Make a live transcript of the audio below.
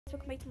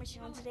Welcome back to my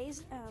channel. Today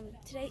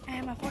I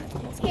have my phone.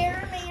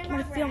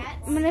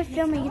 I'm gonna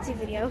film a YouTube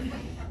video.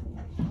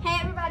 Hey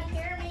everybody,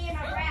 hear me and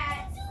my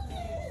brats.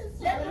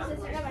 Little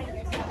sister, nobody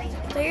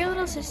cares. They're your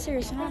little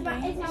sisters, aren't they?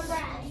 It's my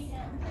brats.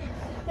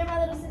 They're my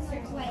little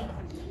sisters. Wait.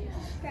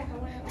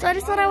 So I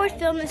just thought I would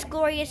film this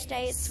glorious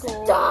day at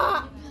school.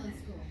 Stop!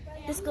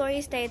 This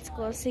glorious day at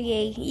school. So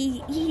yeah,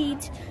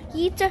 eat.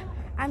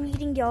 I'm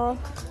eating, y'all.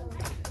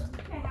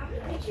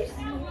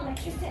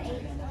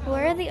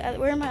 Where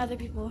are my other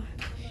people?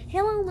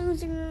 Hello,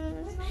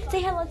 losers.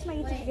 Say hello to my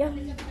YouTube video.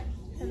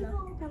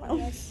 Hello.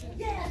 Yes.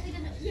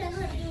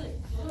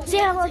 Say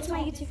hello to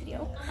my YouTube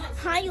video.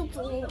 Hi,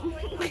 YouTube.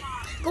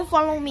 Go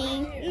follow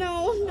me.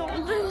 No.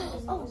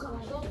 Oh,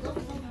 God.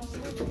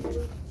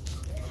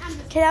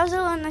 Okay, that was a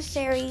little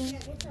unnecessary.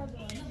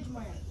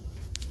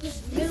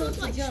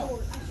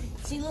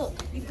 See, look.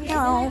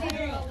 No.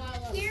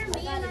 Hear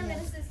me and our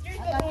little sister. Say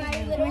hello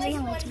to my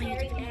YouTube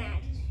video.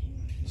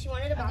 She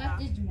wanted a baba.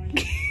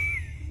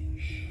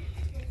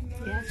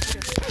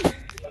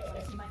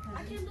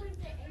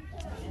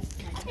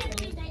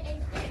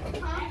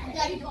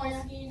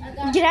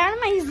 Get out of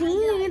my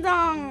zine,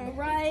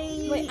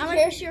 Right. Wait, I'm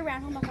gonna push you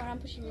around. Hold my phone. I'm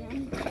pushing you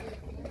around.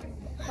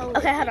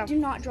 Okay, hold on. Do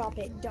not drop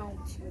it. Don't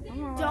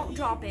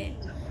drop it.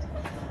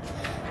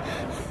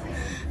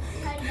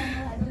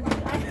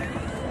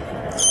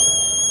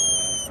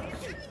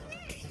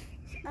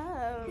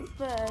 Oh,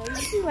 but you're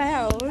too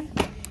loud.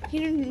 You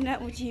don't do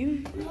that with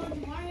you.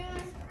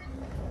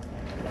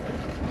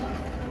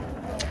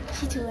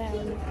 She's too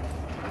loud.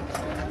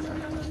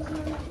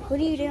 What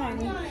are you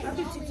doing?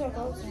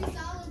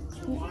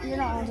 You're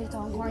not on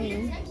TikTok, are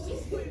you?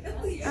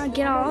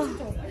 Get off.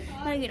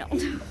 No, you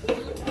don't.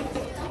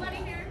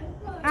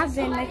 I've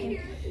been making.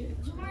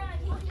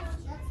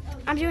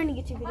 I'm doing a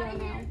YouTube video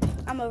now.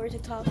 I'm over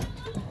TikTok.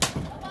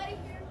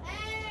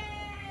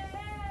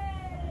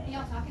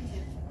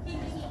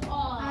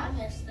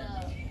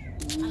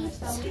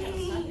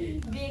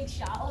 Big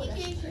shot.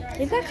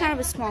 They've got kind of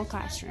a small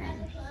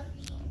classroom.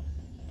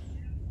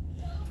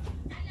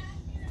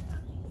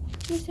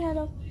 She's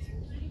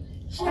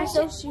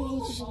so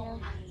sweet.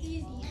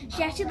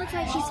 She actually looks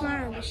like she's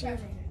smiling, but she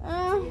isn't.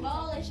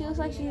 She looks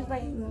like she's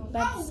like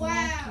about to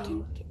smack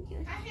you.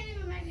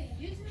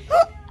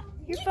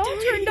 Your phone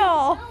turned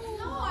off.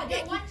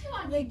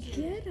 The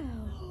ghetto.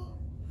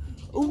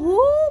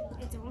 Whoop!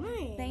 It's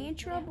on. They in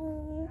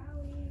trouble.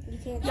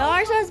 Y'all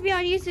are supposed to be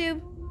on YouTube.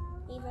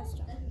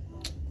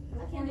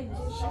 I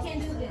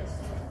can't do this.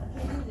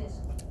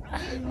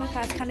 My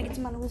class kind of gets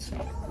my nose.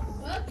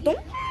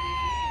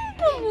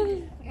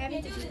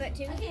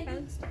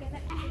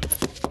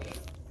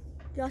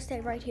 Y'all stay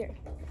right here.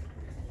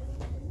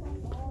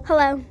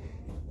 Hello.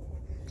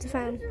 It's a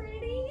phone.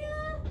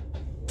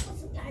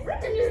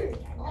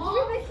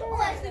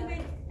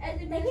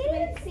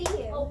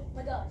 Oh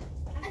my gosh.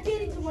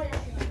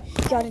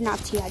 Y'all did not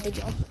see that, did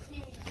y'all?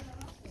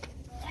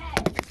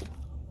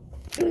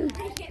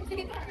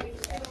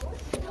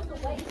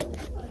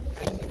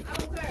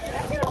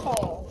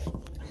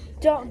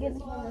 Don't get the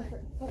phone.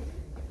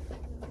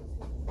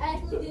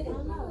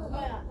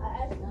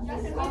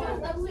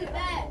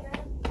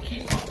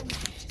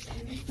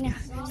 Yeah.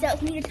 So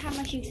we need to tie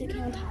my shoes so it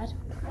can't hide.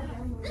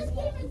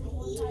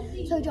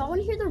 So do y'all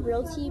want to hear the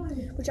real tea?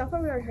 Which y'all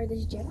probably already heard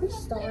this. Jeffree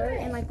Star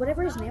and like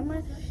whatever his name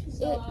was,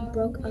 it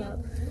broke up.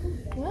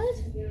 What?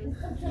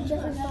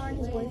 Jeffree Star and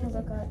his boyfriend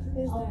broke up.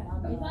 Who's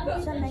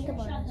that? Some makeup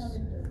artist.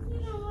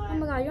 Oh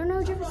my god, you don't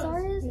know who Jeffree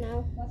Star is?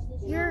 No.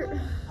 You're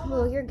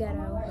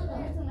ghetto.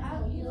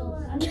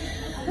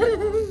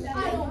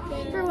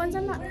 For once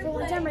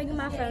I'm bringing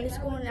my phone to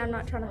school and I'm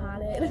not trying to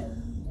hide it.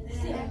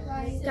 Yeah,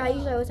 I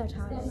usually always have to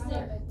hide it.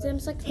 So I'm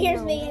just like,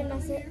 Here's me and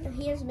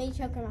here's me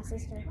choking my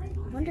sister.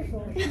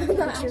 Wonderful. I'm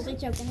not actually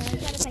choking her.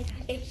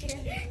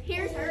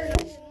 Here's her.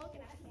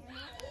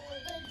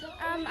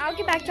 I'll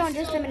get back to you in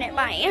just a minute.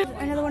 Bye.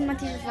 Another one of my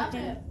teachers walked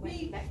in.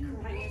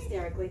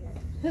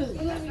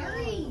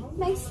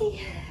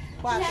 Macy.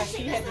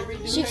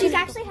 She's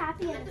actually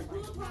happy.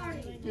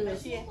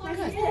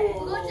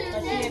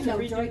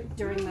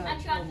 During the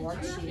award,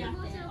 she had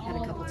a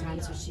couple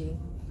times where she.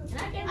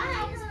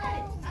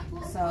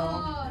 So.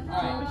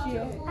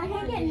 I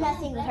can't get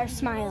nothing with her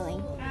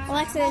smiling.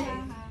 Alexa,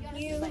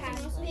 you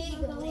have to speak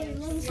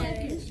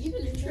with You've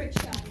been a trick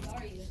shot,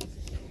 are you?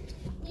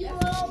 You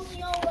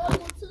only on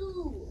level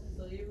 2.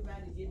 So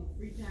everybody getting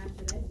free time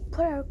today?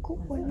 Put our cool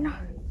one.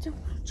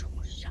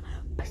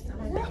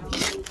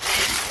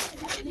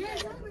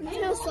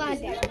 No slide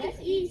down. That's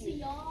easy,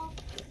 y'all.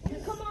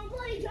 Come on,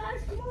 play,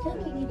 Josh. Come on.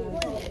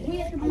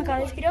 Oh my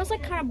god, this video is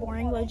like kind of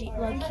boring, low key.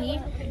 But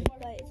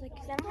it's like,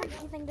 cause I don't have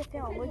anything to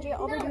film. Legit,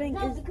 all we're doing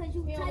is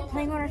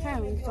playing on our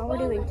phones. That's all we're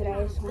doing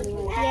today. So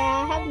Yeah, I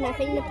have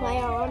nothing to play.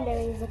 All I'm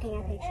doing is looking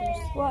at pictures.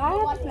 well, I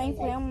have things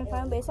to play on my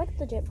phone, but it's like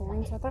legit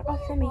boring. So I thought I'll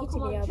film a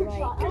YouTube video, but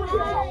like,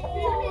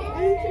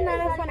 not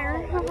a funner.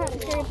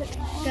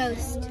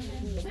 Ghost.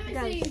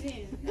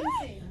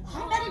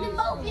 I'm better than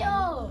both of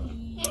y'all.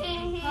 This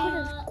game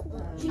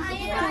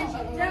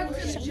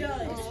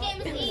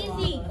is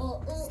easy.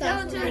 Tell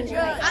it to the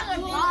judge. I'm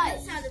gonna lie.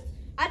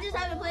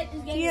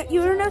 You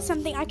wanna know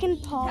something? I can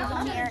pause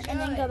on here and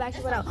then go back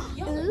to what else.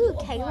 Ooh,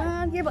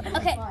 Kayla, your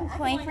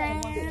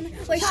boyfriend.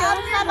 Wait, show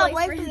him Not my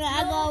boyfriend.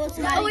 I go with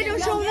Oh wait,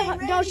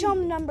 don't show him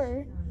the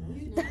number.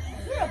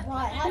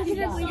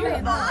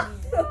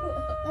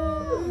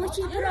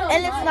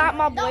 And it's not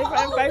my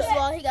boyfriend. First of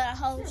all, he got a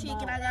whole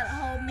chick and I got a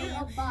whole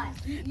man.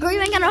 Girl, you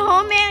ain't got a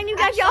whole man. You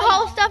got your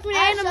whole stuffed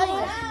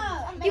animal.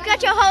 You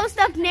got your whole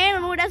stuffed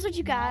animal. That's what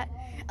you got.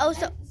 Oh,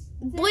 so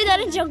boy, that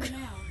ain't your boyfriend.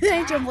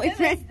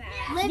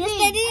 Yes,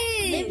 that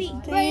is. Libby.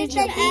 Ain't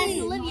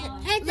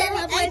that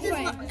my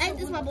boyfriend? Ain't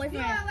this my boyfriend?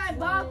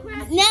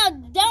 Now,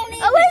 don't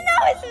even. Oh wait, no,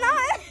 it's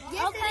not.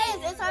 Yes, it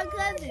is. It's our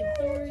cousin.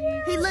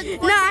 He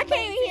looked. No, I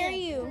can't even hear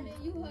you.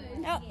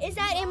 Oh, is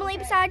that Emily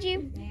beside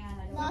you?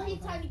 No, he's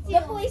trying to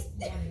tell. The police.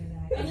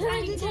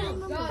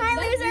 Hi,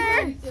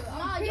 loser.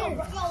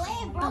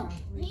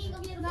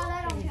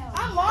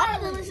 I'm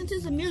going to listen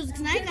to some music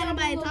because I ain't got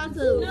nobody to talk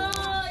to.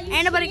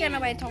 Ain't nobody got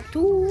nobody to talk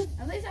to.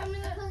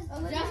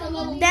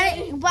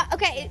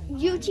 Okay,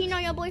 you cheating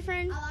on your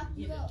boyfriend?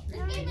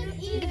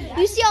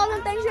 You see all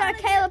them things? You got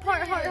Caleb,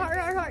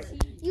 heart.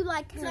 You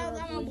like So I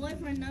got my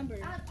boyfriend number.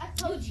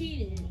 You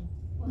cheated.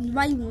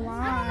 Why you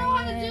lying? I don't know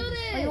how to do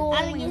this.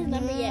 I didn't get his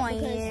number yet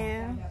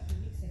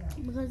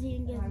because he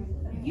didn't get him.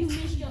 You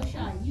missed your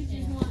shot. You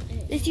just want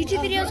it. This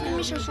YouTube video is gonna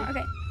be so short.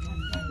 Okay.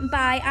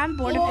 Bye. I'm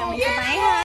bored of filming. So bye.